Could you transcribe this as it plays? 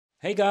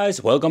Hey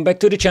guys, welcome back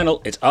to the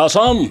channel. It's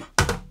awesome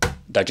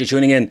that you're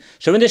tuning in.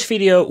 So in this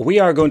video we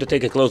are going to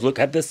take a close look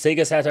at the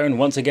Sega Saturn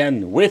once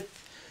again with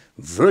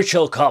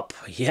Virtua Cop.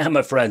 Yeah,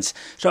 my friends.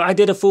 So I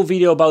did a full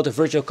video about the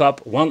Virtua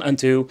Cop 1 and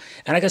 2,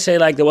 and I can say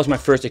like that was my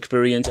first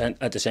experience, and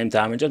at the same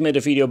time I just made a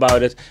video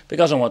about it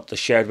because I wanted to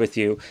share it with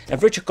you. And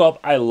Virtua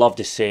Cop, I love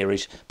this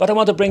series, but I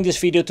want to bring this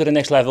video to the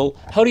next level.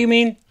 How do you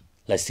mean?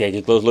 Let's take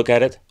a close look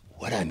at it.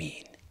 What I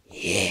mean.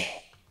 Yeah.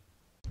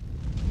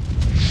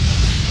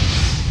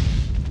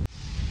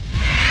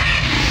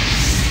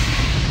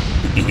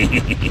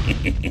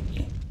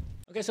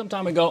 Okay, some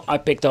time ago I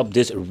picked up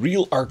this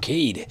real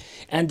arcade,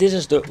 and this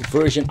is the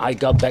version I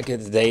got back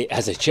in the day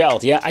as a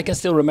child. Yeah, I can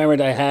still remember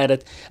that I had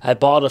it. I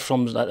bought it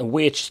from a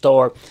weird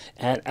store,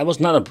 and it was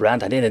not a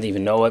brand, I didn't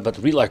even know it, but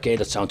real arcade,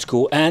 that sounds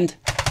cool. And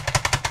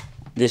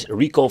this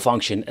recall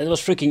function, it was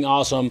freaking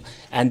awesome,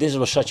 and this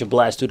was such a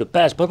blast to the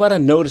past. But what I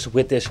noticed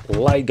with this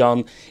light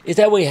gun is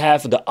that we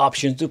have the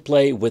option to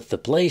play with the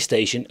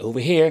PlayStation over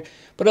here,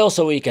 but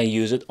also we can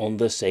use it on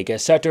the Sega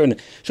Saturn.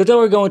 So what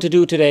we're going to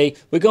do today,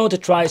 we're going to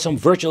try some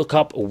Virtua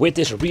Cop with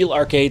this real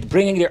arcade,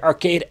 bringing the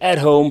arcade at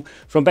home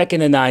from back in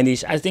the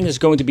 90s. I think it's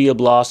going to be a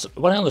blast.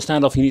 What I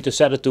understand of, you need to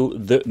set it to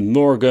the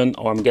NOR gun,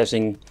 or I'm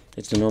guessing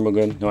it's the normal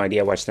gun, no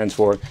idea what it stands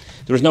for.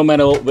 There is no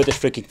manual with this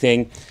freaking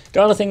thing.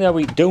 The other thing that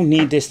we don't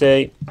need this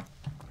day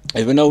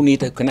is we don't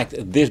need to connect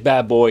this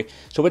bad boy.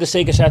 So with the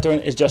Sega Saturn,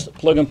 it's just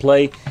plug and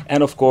play.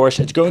 And of course,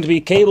 it's going to be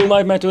cable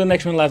nightmare to the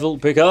next one level,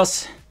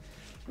 because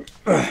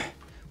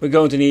we're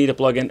going to need a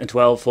plug-in and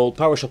 12-volt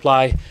power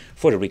supply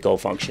for the recall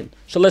function.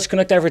 So let's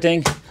connect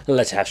everything.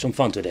 Let's have some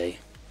fun today.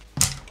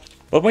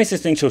 What makes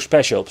this thing so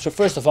special? So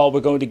first of all,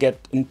 we're going to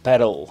get a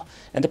pedal.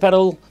 And the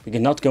pedal, we're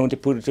not going to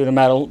put it to the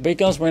metal,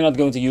 because we're not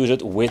going to use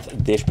it with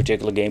this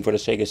particular game for the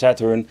Sega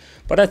Saturn.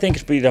 But I think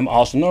it's pretty damn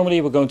awesome. Normally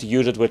we're going to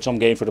use it with some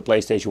game for the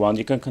PlayStation 1.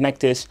 You can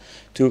connect this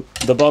to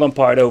the bottom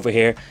part over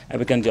here, and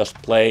we can just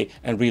play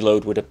and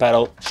reload with the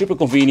pedal. Super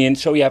convenient,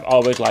 so you have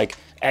always like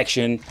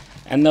action,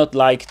 and not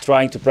like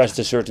trying to press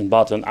the certain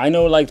button. I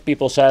know, like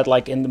people said,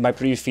 like in my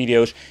previous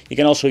videos, you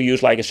can also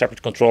use like a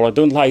separate controller. I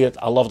don't like it,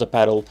 I love the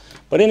pedal.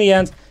 But in the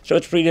end, so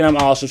it's pretty damn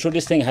awesome. So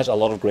this thing has a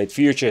lot of great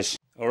features.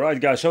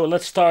 Alright guys, so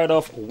let's start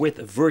off with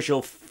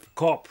Virtua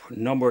Cop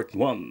number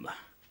 1.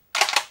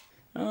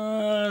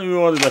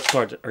 Let's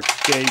start the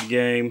arcade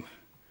game.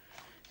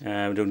 We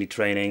don't need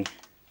training,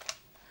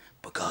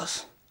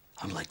 because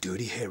I'm like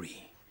Dirty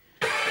Harry.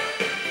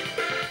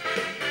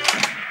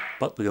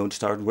 But we're going to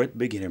start with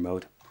beginner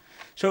mode.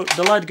 So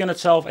the light gun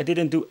itself, I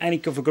didn't do any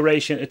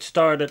configuration. It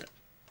started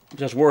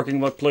just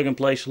working with plug and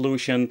play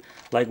solution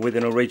like with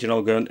an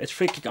original gun. It's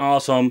freaking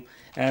awesome,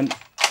 and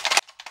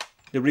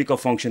the recall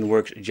function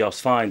works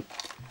just fine.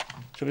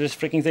 So this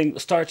freaking thing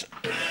starts,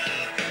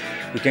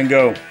 we can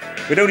go.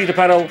 We don't need a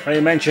pedal, as I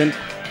mentioned.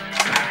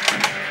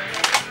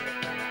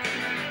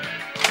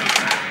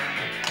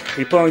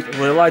 We point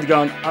the light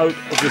gun out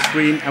of the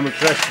screen and we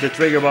press the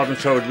trigger button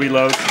so it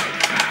reloads.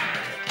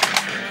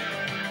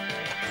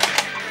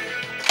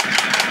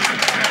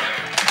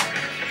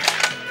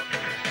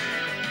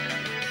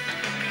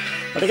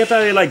 But I can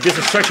tell you, like, this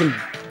is such a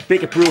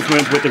big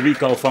improvement with the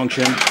recall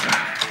function.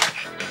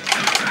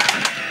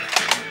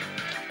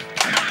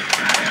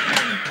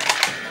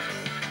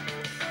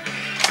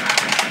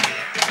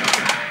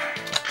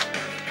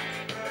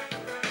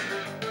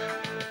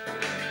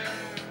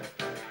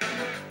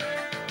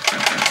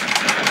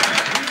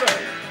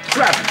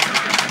 Crap!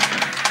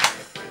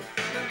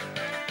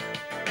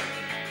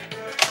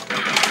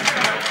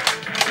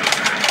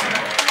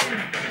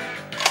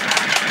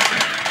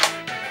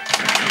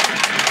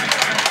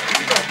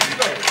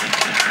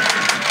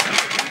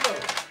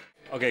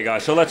 Okay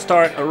guys, so let's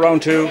start a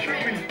round 2,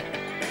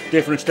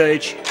 different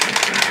stage,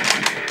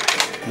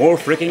 more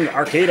freaking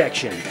arcade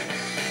action.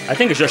 I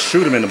think it's just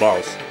shoot him in the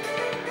balls.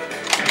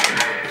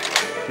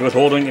 He was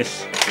holding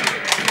his...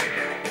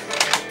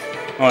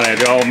 Oh no,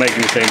 they're all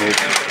making the same move.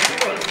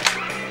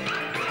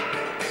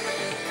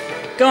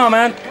 Come on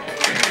man!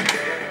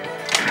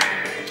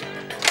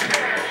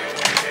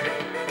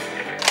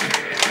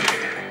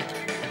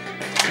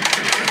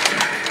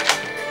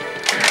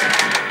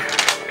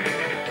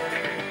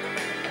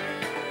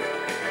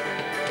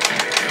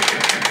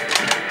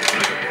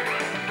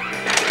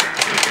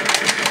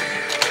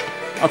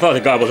 I thought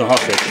the guy was a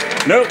hostage.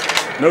 Nope,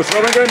 no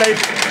throwing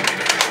grenades.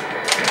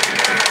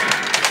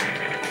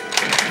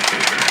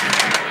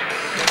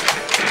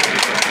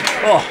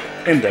 Oh,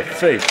 in the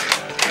face.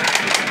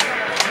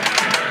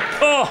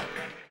 Oh!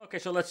 Okay,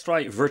 so let's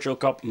try Virtua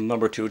Cop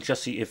number 2,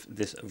 just see if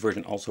this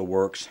version also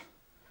works.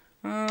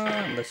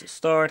 Let's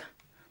start.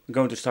 We're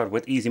going to start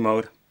with easy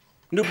mode.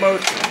 Noob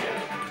mode.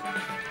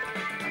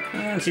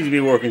 And it seems to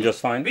be working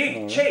just fine.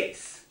 Big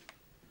chase!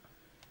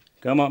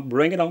 Come on,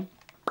 bring it on.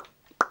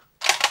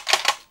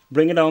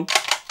 Bring it on.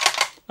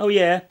 Oh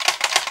yeah.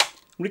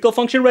 Recall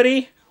function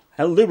ready.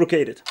 And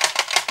lubricated.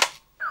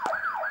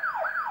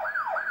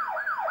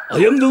 I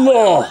am the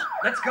law.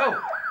 Let's go.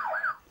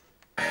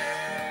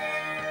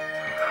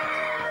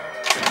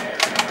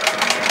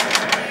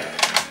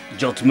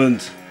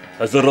 Judgment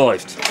has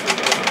arrived.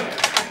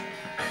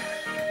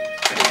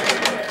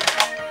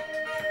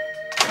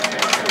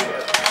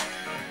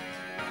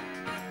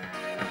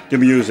 The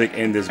music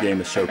in this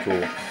game is so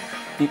cool.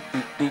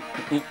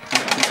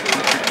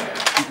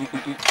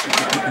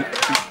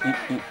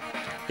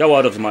 Go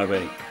out of my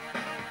way.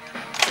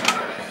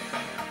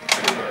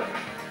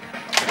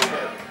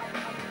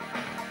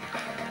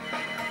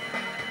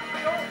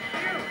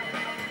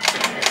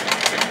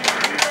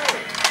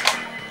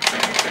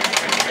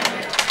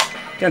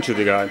 Can't shoot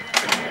the guy.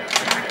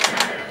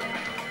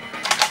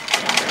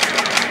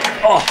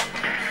 Oh!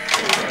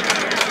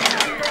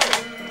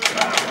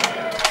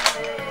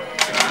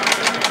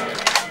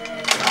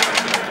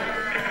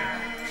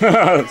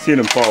 Seen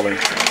him falling.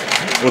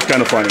 It was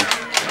kind of funny.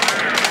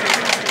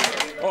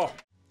 Oh.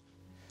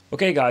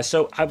 Okay guys,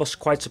 so I was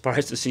quite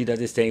surprised to see that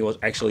this thing was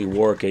actually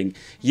working.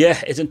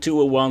 Yeah, it's a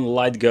 201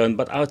 light gun,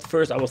 but at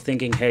first I was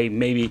thinking, hey,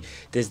 maybe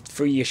this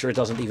 3 sure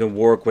doesn't even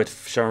work with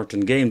certain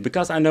games,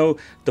 because I know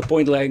the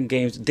point blank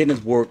games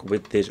didn't work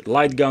with this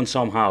light gun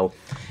somehow.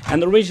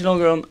 And the original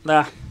gun,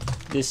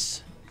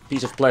 this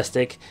piece of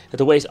plastic, it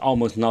weighs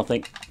almost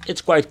nothing.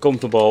 It's quite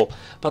comfortable,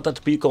 but that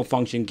recoil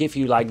function gives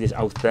you like this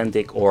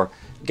authentic, or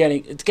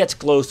it gets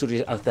close to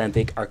the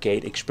authentic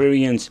arcade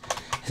experience.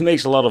 It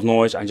makes a lot of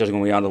noise. I'm just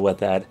going to be honest with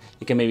that.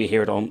 You can maybe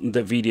hear it on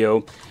the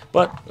video,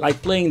 but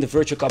like playing the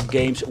Virtua Cop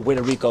games with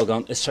a recoil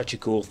gun is such a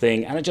cool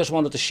thing, and I just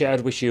wanted to share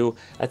it with you.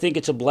 I think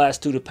it's a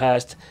blast to the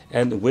past,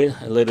 and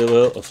with a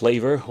little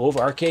flavor of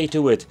arcade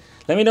to it.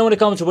 Let me know in the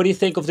comments what do you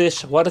think of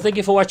this. Well, thank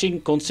you for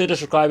watching. Consider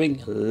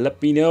subscribing. Let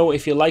me know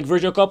if you like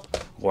Virtua Cop,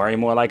 or are you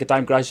more like a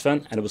Time Crisis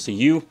fan, and I will see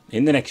you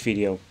in the next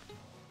video.